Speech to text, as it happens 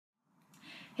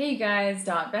Hey guys,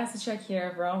 Dot Basicek here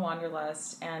of Raw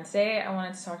Wanderlust, and today I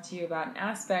wanted to talk to you about an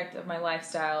aspect of my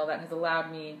lifestyle that has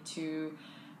allowed me to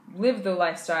live the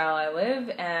lifestyle I live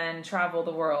and travel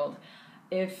the world.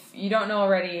 If you don't know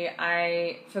already,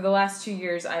 for the last 2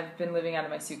 years, I've been living out of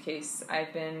my suitcase.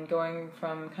 I've been going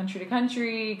from country to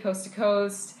country, coast to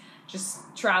coast, just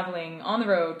traveling on the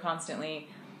road constantly,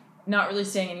 not really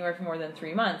staying anywhere for more than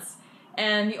 3 months.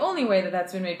 And the only way that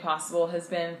that's been made possible has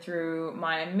been through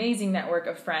my amazing network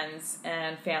of friends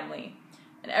and family.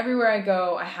 And everywhere I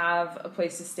go, I have a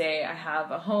place to stay. I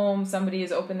have a home. Somebody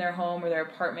has opened their home or their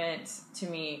apartment to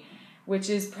me, which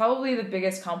is probably the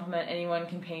biggest compliment anyone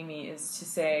can pay me, is to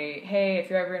say, hey, if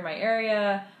you're ever in my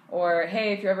area, or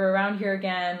hey, if you're ever around here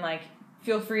again,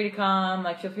 feel free to come,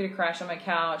 feel free to crash on my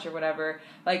couch or whatever.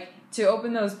 To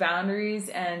open those boundaries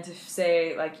and to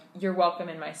say, you're welcome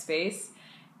in my space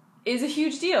is a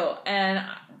huge deal. And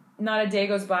not a day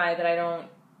goes by that I don't,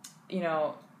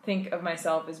 think of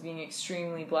myself as being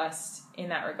extremely blessed in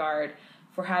that regard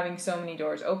for having so many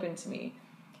doors open to me.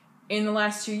 In the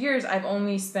last 2 years, I've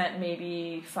only spent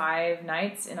maybe 5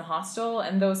 nights in a hostel,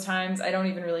 and those times I don't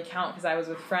even really count because I was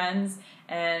with friends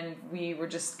and we were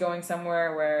just going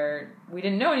somewhere where we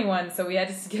didn't know anyone, so we had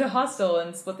to get a hostel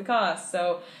and split the cost.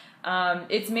 So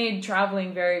it's made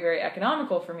traveling very, very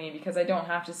economical for me because I don't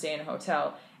have to stay in a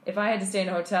hotel. If I had to stay in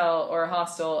a hotel or a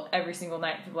hostel every single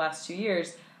night for the last 2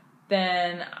 years,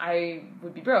 then I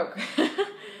would be broke.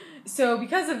 So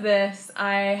because of this,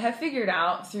 I have figured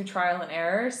out through trial and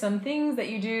error some things that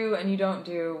you do and you don't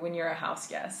do when you're a house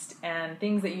guest, and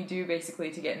things that you do basically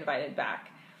to get invited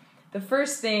back. The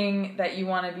first thing that you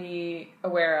want to be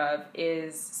aware of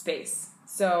is space.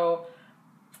 So,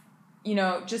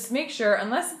 just make sure,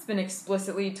 unless it's been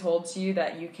explicitly told to you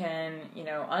that you can,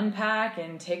 unpack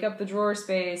and take up the drawer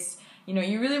space,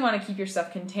 you really want to keep your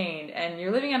stuff contained. And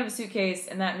you're living out of a suitcase,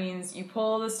 and that means you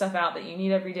pull the stuff out that you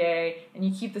need every day, and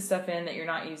you keep the stuff in that you're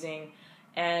not using,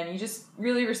 and you just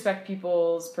really respect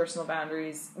people's personal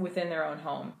boundaries within their own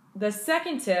home. The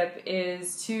second tip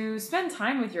is to spend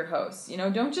time with your hosts.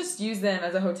 Don't just use them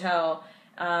as a hotel.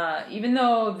 Even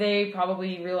though they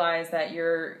probably realize that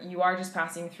you are just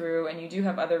passing through and you do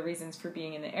have other reasons for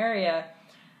being in the area,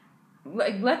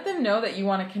 let them know that you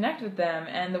want to connect with them.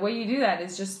 And the way you do that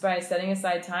is just by setting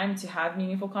aside time to have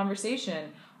meaningful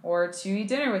conversation, or to eat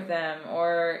dinner with them,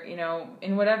 or,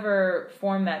 in whatever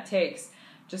form that takes.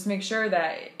 Just make sure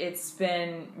that it's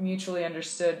been mutually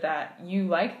understood that you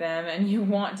like them and you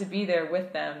want to be there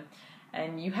with them.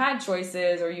 And you had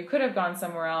choices, or you could have gone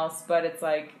somewhere else, but it's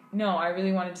no, I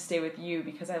really wanted to stay with you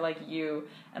because I like you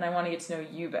and I want to get to know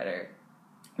you better.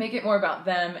 Make it more about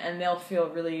them and they'll feel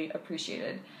really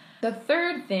appreciated. The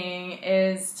third thing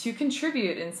is to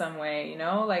contribute in some way,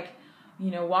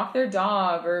 walk their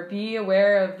dog, or be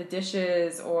aware of the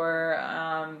dishes, or,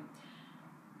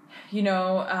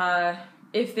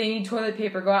 if they need toilet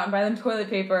paper, go out and buy them toilet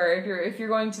paper. If you're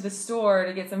going to the store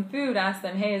to get some food, ask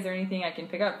them, hey, is there anything I can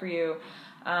pick up for you?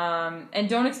 And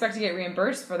don't expect to get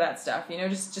reimbursed for that stuff.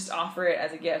 Just offer it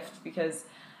as a gift, because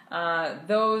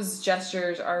those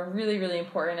gestures are really, really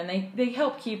important, and they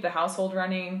help keep the household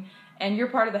running, and you're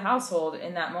part of the household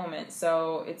in that moment.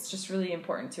 So it's just really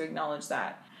important to acknowledge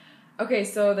that. Okay,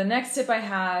 so the next tip I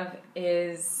have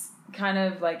is kind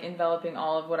of enveloping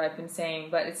all of what I've been saying,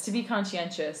 but it's to be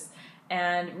conscientious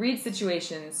and read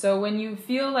situations. So when you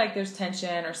feel like there's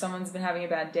tension, or someone's been having a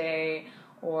bad day,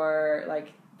 or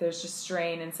there's just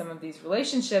strain in some of these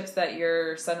relationships that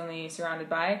you're suddenly surrounded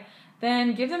by,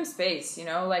 then give them space,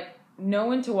 know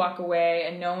when to walk away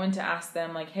and know when to ask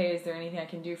them, hey, is there anything I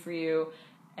can do for you?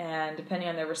 And depending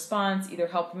on their response, either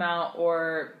help them out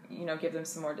or, give them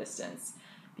some more distance.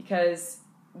 Because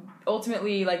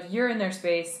ultimately, you're in their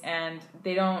space, and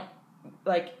they don't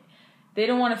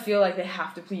want to feel like they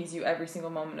have to please you every single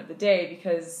moment of the day,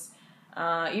 because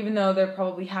even though they're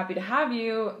probably happy to have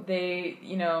you,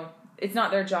 it's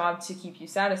not their job to keep you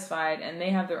satisfied, and they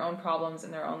have their own problems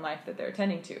in their own life that they're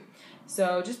attending to.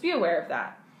 So just be aware of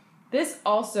that. This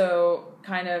also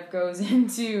kind of goes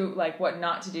into what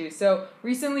not to do. So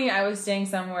recently I was staying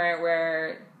somewhere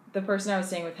where the person I was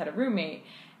staying with had a roommate,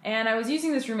 and I was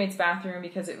using this roommate's bathroom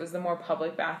because it was the more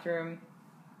public bathroom,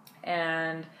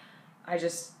 and I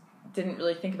just didn't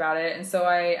really think about it. And so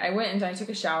I went and I took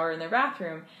a shower in their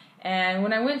bathroom, and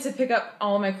when I went to pick up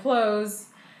all my clothes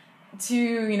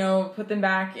to, put them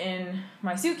back in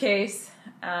my suitcase,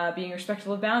 being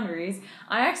respectful of boundaries,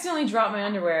 I accidentally dropped my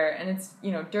underwear, and it's,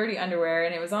 dirty underwear,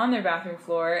 and it was on their bathroom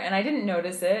floor, and I didn't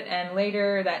notice it. And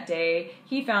later that day,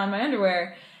 he found my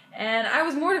underwear, and I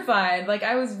was mortified.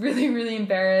 I was really, really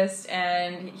embarrassed,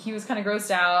 and he was kind of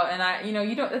grossed out, and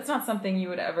it's not something you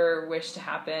would ever wish to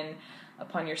happen.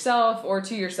 upon yourself or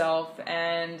to yourself,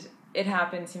 and it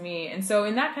happened to me. And so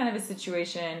in that kind of a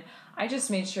situation, I just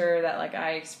made sure that like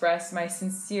I expressed my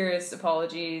sincerest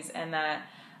apologies, and that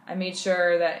I made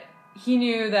sure that he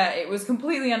knew that it was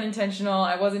completely unintentional.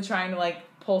 I wasn't trying to like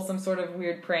pull some sort of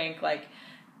weird prank. Like,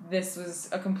 this was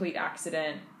a complete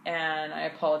accident, and I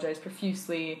apologized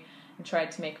profusely and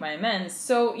tried to make my amends.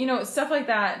 So, stuff like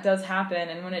that does happen,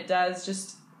 and when it does,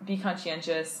 just be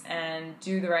conscientious and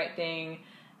do the right thing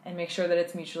and make sure that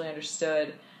it's mutually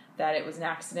understood that it was an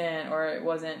accident or it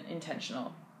wasn't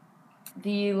intentional.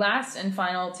 The last and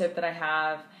final tip that I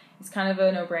have is kind of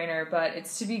a no-brainer, but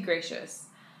it's to be gracious.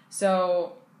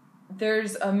 So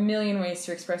there's a million ways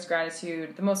to express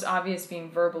gratitude. The most obvious being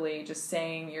verbally, just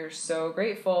saying you're so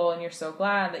grateful and you're so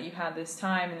glad that you had this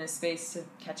time and this space to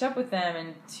catch up with them,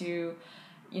 and to,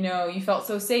 you felt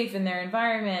so safe in their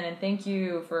environment, and thank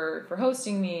you for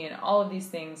hosting me, and all of these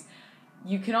things.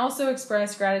 You can also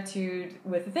express gratitude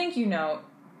with a thank you note.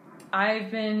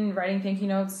 I've been writing thank you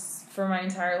notes for my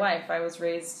entire life. I was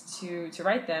raised to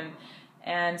write them,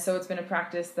 and so it's been a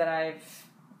practice that I've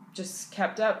just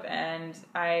kept up, and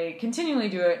I continually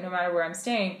do it no matter where I'm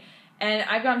staying. And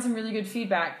I've gotten some really good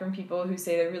feedback from people who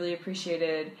say they really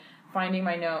appreciated finding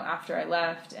my note after I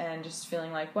left, and just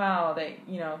feeling like, wow,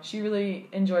 she really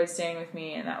enjoyed staying with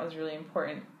me, and that was really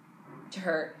important to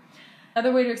her.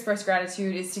 Another way to express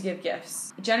gratitude is to give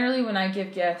gifts. Generally, when I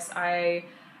give gifts, I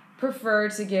prefer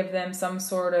to give them some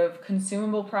sort of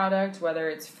consumable product, whether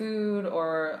it's food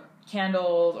or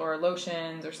candles or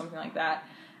lotions or something like that.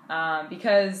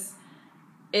 Because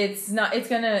it's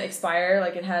going to expire,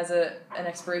 like it has an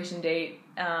expiration date,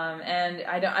 and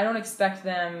I don't expect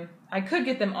them. I could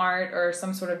get them art or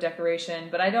some sort of decoration,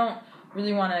 but I don't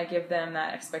really want to give them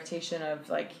that expectation of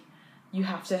like, you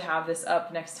have to have this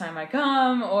up next time I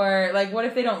come, or like, what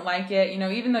if they don't like it?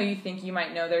 Even though you think you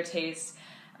might know their taste,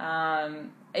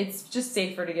 it's just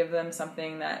safer to give them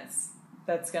something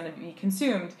that's going to be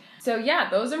consumed. So yeah,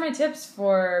 those are my tips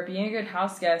for being a good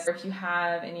house guest. If you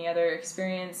have any other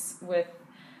experience with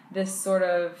this sort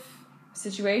of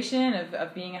situation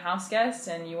of being a house guest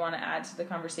and you want to add to the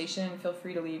conversation, feel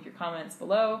free to leave your comments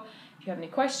below. If you have any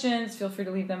questions, feel free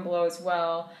to leave them below as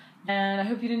well. And I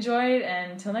hope you'd enjoyed,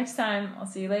 and until next time, I'll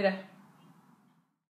see you later.